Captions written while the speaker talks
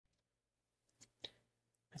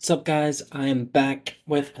What's up, guys? I am back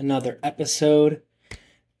with another episode.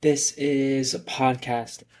 This is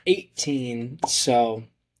podcast 18. So,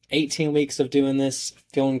 18 weeks of doing this,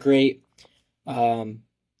 feeling great.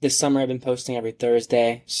 This summer I've been posting every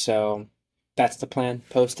Thursday, so that's the plan,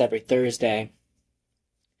 post every Thursday.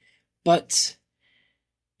 But,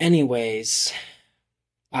 anyways,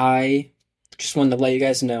 I just wanted to let you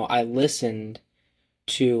guys know I listened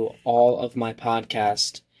to all of my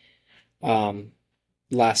podcast um,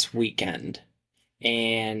 last weekend.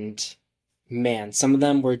 And man, some of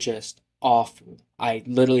them were just awful. I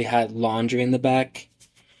literally had laundry in the back,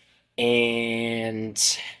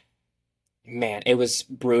 and man, it was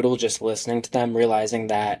brutal just listening to them, realizing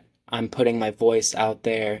that I'm putting my voice out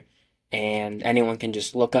there, and anyone can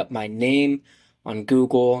just look up my name on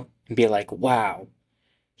Google and be like, wow,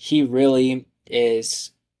 he really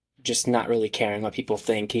is just not really caring what people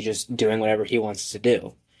think. He's just doing whatever he wants to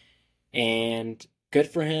do. And good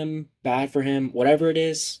for him, bad for him, whatever it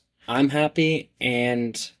is, I'm happy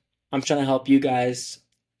and I'm trying to help you guys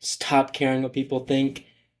stop caring what people think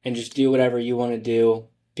and just do whatever you want to do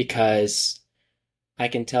because I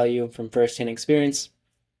can tell you from firsthand experience,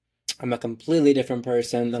 I'm a completely different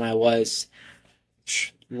person than I was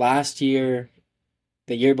last year.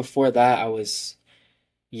 The year before that, let's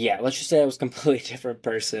just say I was a completely different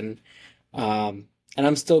person. And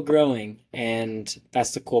I'm still growing, and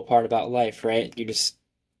that's the cool part about life, right? You just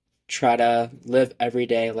try to live every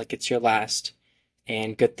day like it's your last,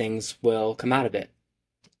 and good things will come out of it.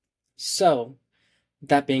 So,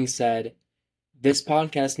 that being said, this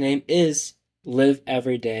podcast name is Live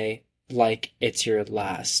Every Day Like It's Your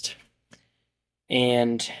Last.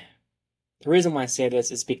 And the reason why I say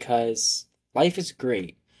this is because life is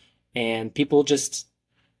great, and people just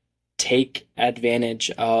take advantage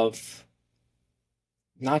of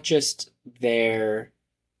not just their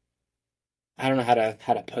I don't know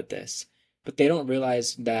how to put this, but they don't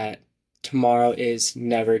realize that tomorrow is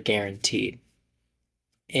never guaranteed.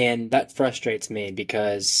 And that frustrates me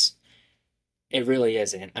because it really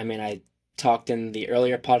isn't. I mean, I talked in the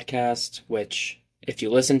earlier podcast, which if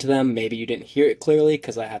you listen to them, maybe you didn't hear it clearly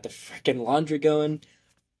because I had the freaking laundry going,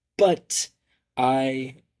 but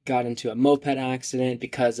I got into a moped accident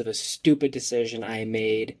because of a stupid decision I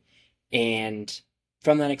made. And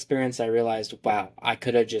from that experience, I realized, wow, I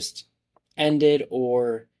could have just ended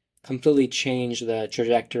or completely changed the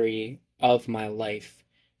trajectory of my life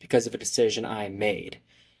because of a decision I made.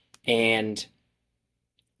 And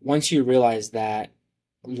once you realize that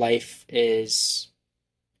life is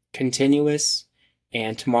continuous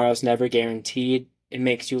and tomorrow's never guaranteed, it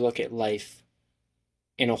makes you look at life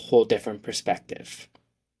in a whole different perspective.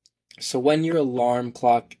 So when your alarm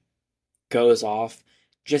clock goes off,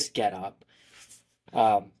 just get up.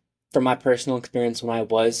 Um, from my personal experience, when I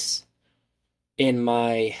was in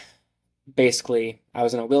my basically, I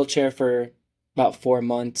was in a wheelchair for about 4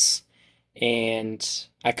 months, and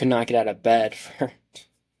I could not get out of bed for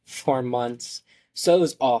 4 months. So it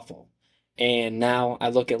was awful. And now I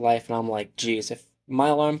look at life and I'm like, geez, if my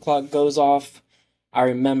alarm clock goes off, I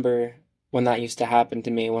remember when that used to happen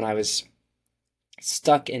to me when I was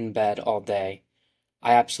stuck in bed all day.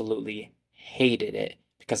 I absolutely hated it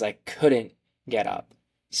because I couldn't get up.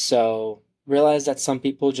 So realize that some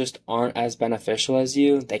people just aren't as beneficial as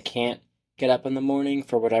you. They can't get up in the morning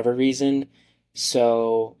for whatever reason.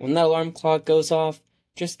 So when that alarm clock goes off,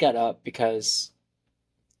 just get up because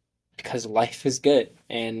life is good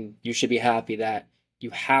and you should be happy that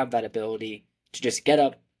you have that ability to just get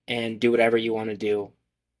up and do whatever you want to do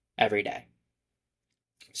every day.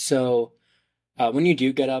 So when you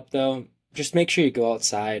do get up, though, just make sure you go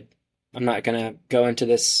outside. I'm not going to go into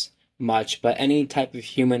this much, but any type of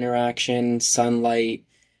human interaction, sunlight,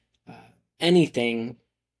 uh, anything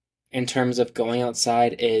in terms of going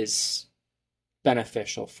outside is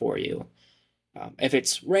beneficial for you. If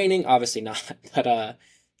it's raining, obviously not, but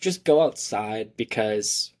just go outside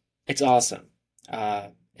because it's awesome.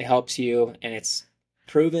 It helps you, and it's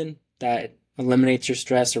proven that it eliminates your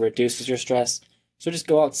stress or reduces your stress. So just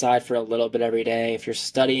go outside for a little bit every day. If you're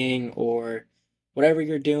studying or whatever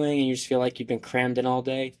you're doing and you just feel like you've been crammed in all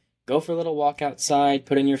day, go for a little walk outside,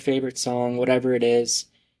 put in your favorite song, whatever it is,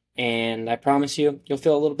 and I promise you, you'll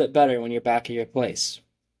feel a little bit better when you're back at your place.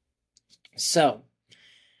 So,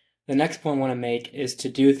 the next point I want to make is to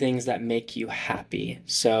do things that make you happy.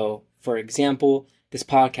 So, for example, this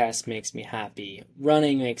podcast makes me happy,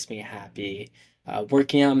 running makes me happy,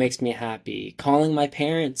 working out makes me happy, calling my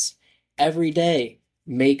parents every day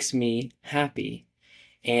makes me happy.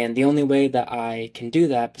 And the only way that I can do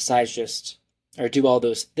that or do all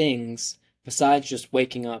those things, besides just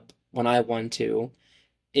waking up when I want to,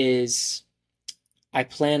 is I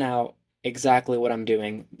plan out exactly what I'm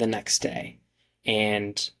doing the next day.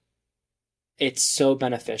 And it's so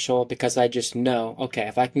beneficial because I just know, okay,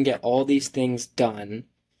 if I can get all these things done,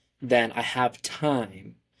 then I have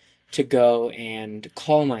time to go and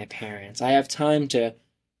call my parents. I have time to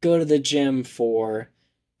go to the gym for,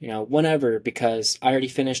 whenever, because I already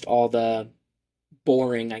finished all the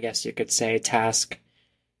boring, I guess you could say, tasks.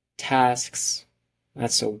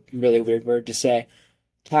 That's a really weird word to say.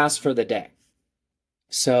 Tasks for the day.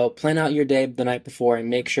 So plan out your day the night before and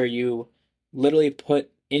make sure you literally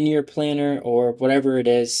put in your planner or whatever it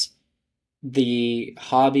is the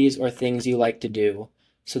hobbies or things you like to do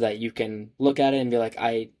so that you can look at it and be like,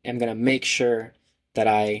 I am going to make sure that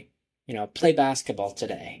I, play basketball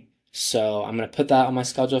today. So I'm going to put that on my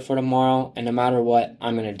schedule for tomorrow, and no matter what,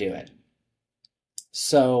 I'm going to do it.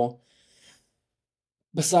 So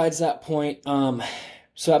besides that point,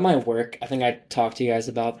 so at my work, I think I talked to you guys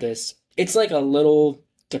about this. It's like a little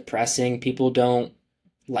depressing. People don't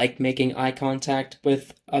like making eye contact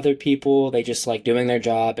with other people. They just like doing their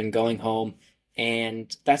job and going home.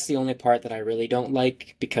 And that's the only part that I really don't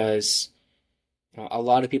like because a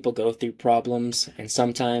lot of people go through problems, and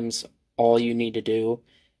sometimes all you need to do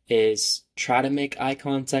is try to make eye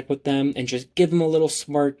contact with them and just give them a little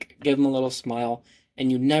smirk, give them a little smile,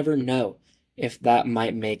 and you never know if that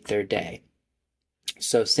might make their day.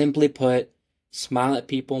 So, simply put, smile at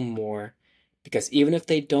people more because even if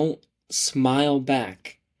they don't smile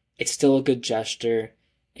back, it's still a good gesture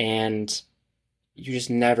and you just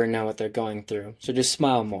never know what they're going through. So, just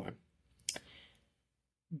smile more.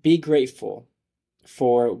 Be grateful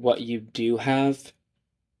for what you do have.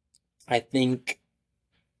 I think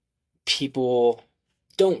people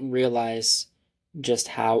don't realize just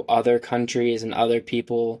how other countries and other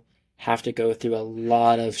people have to go through a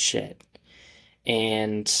lot of shit.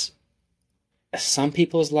 And some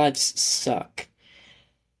people's lives suck.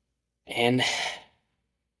 And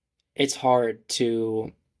it's hard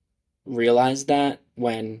to realize that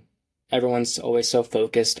when everyone's always so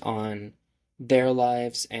focused on their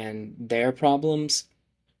lives and their problems.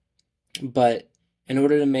 But in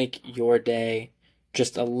order to make your day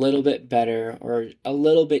just a little bit better or a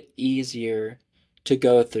little bit easier to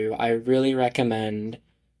go through, I really recommend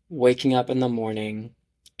waking up in the morning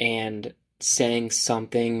and saying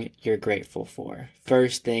something you're grateful for.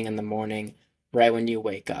 First thing in the morning, right when you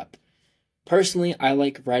wake up. Personally, I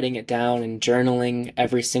like writing it down and journaling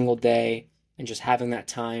every single day and just having that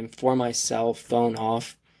time for myself, phone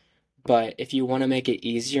off. But if you want to make it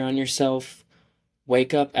easier on yourself,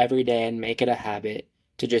 wake up every day and make it a habit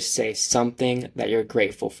to just say something that you're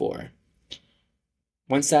grateful for.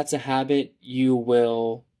 Once that's a habit, you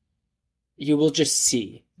will just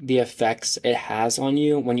see the effects it has on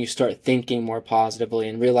you when you start thinking more positively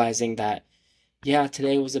and realizing that, yeah,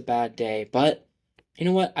 today was a bad day, but you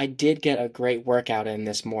know what? I did get a great workout in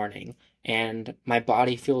this morning and my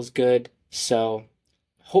body feels good. So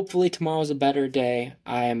hopefully tomorrow's a better day.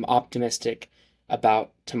 I am optimistic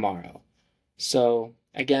about tomorrow. So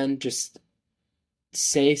again, just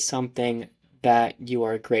say something that you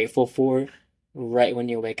are grateful for right when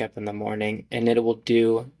you wake up in the morning, and it will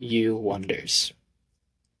do you wonders.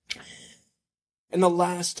 And the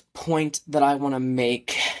last point that I want to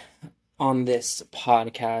make on this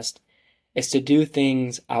podcast is to do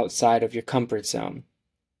things outside of your comfort zone.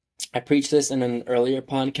 I preached this in an earlier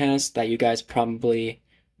podcast that you guys probably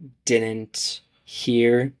didn't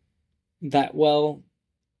hear that well,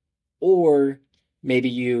 or maybe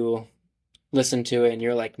you listen to it and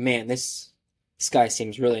you're like, man, this guy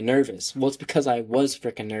seems really nervous. Well, it's because I was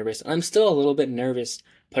freaking nervous. I'm still a little bit nervous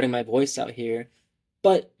putting my voice out here,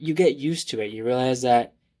 but you get used to it. You realize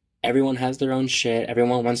that everyone has their own shit.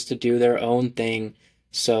 Everyone wants to do their own thing.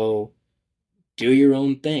 So do your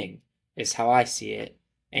own thing is how I see it.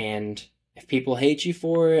 And if people hate you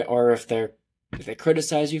for it or if they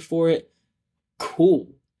criticize you for it,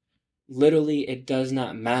 cool. Literally, it does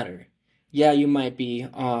not matter. Yeah, you might be,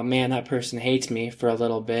 oh man, that person hates me for a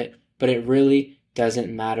little bit, but it really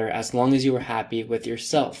doesn't matter as long as you are happy with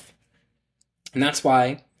yourself. And that's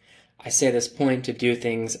why I say this point to do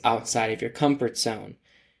things outside of your comfort zone.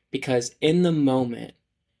 Because in the moment,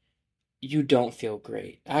 you don't feel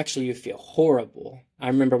great. Actually, you feel horrible. I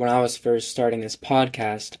remember when I was first starting this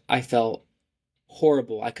podcast, I felt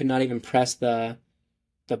horrible. I could not even press the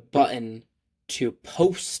button to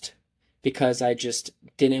post because I just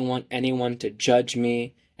didn't want anyone to judge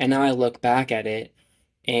me. And now I look back at it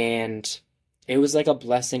and it was like a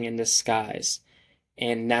blessing in disguise.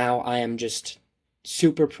 And now I am just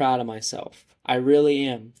super proud of myself. I really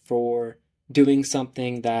am for doing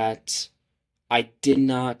something that I did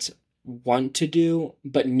not want to do,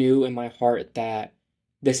 but knew in my heart that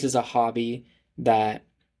this is a hobby that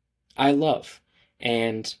I love.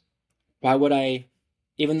 And why would I,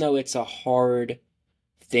 even though it's a hard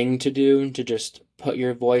thing to do, to just put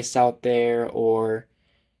your voice out there or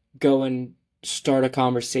go and start a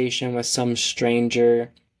conversation with some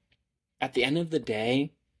stranger, at the end of the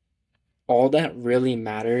day, all that really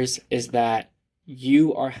matters is that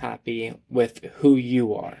you are happy with who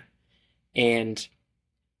you are. And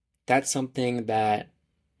that's something that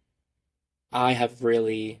I have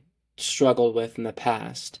really struggled with in the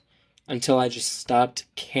past until I just stopped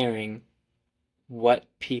caring what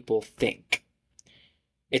people think.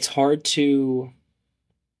 It's hard to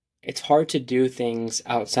it's hard to do things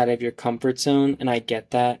outside of your comfort zone, and I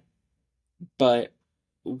get that, but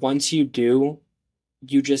once you do,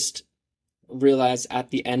 you just realize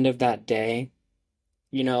at the end of that day,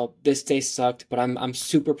 this day sucked, but I'm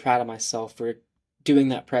super proud of myself for doing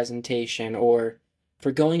that presentation or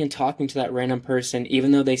for going and talking to that random person,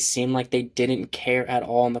 even though they seemed like they didn't care at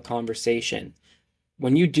all in the conversation.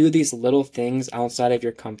 When you do these little things outside of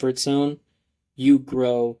your comfort zone, you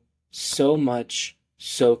grow so much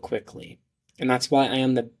so quickly. And that's why I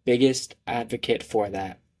am the biggest advocate for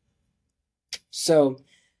that. So,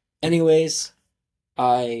 anyways,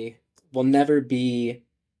 I will never be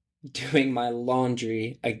doing my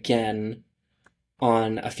laundry again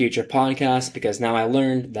on a future podcast because now I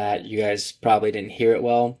learned that you guys probably didn't hear it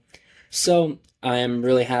well. So I am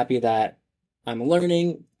really happy that I'm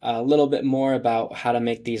learning a little bit more about how to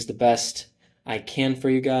make these the best I can for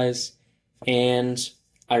you guys. And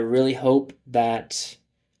I really hope that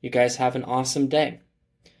you guys have an awesome day.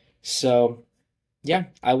 So, yeah,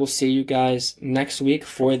 I will see you guys next week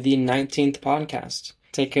for the 19th podcast.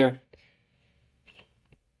 Take care.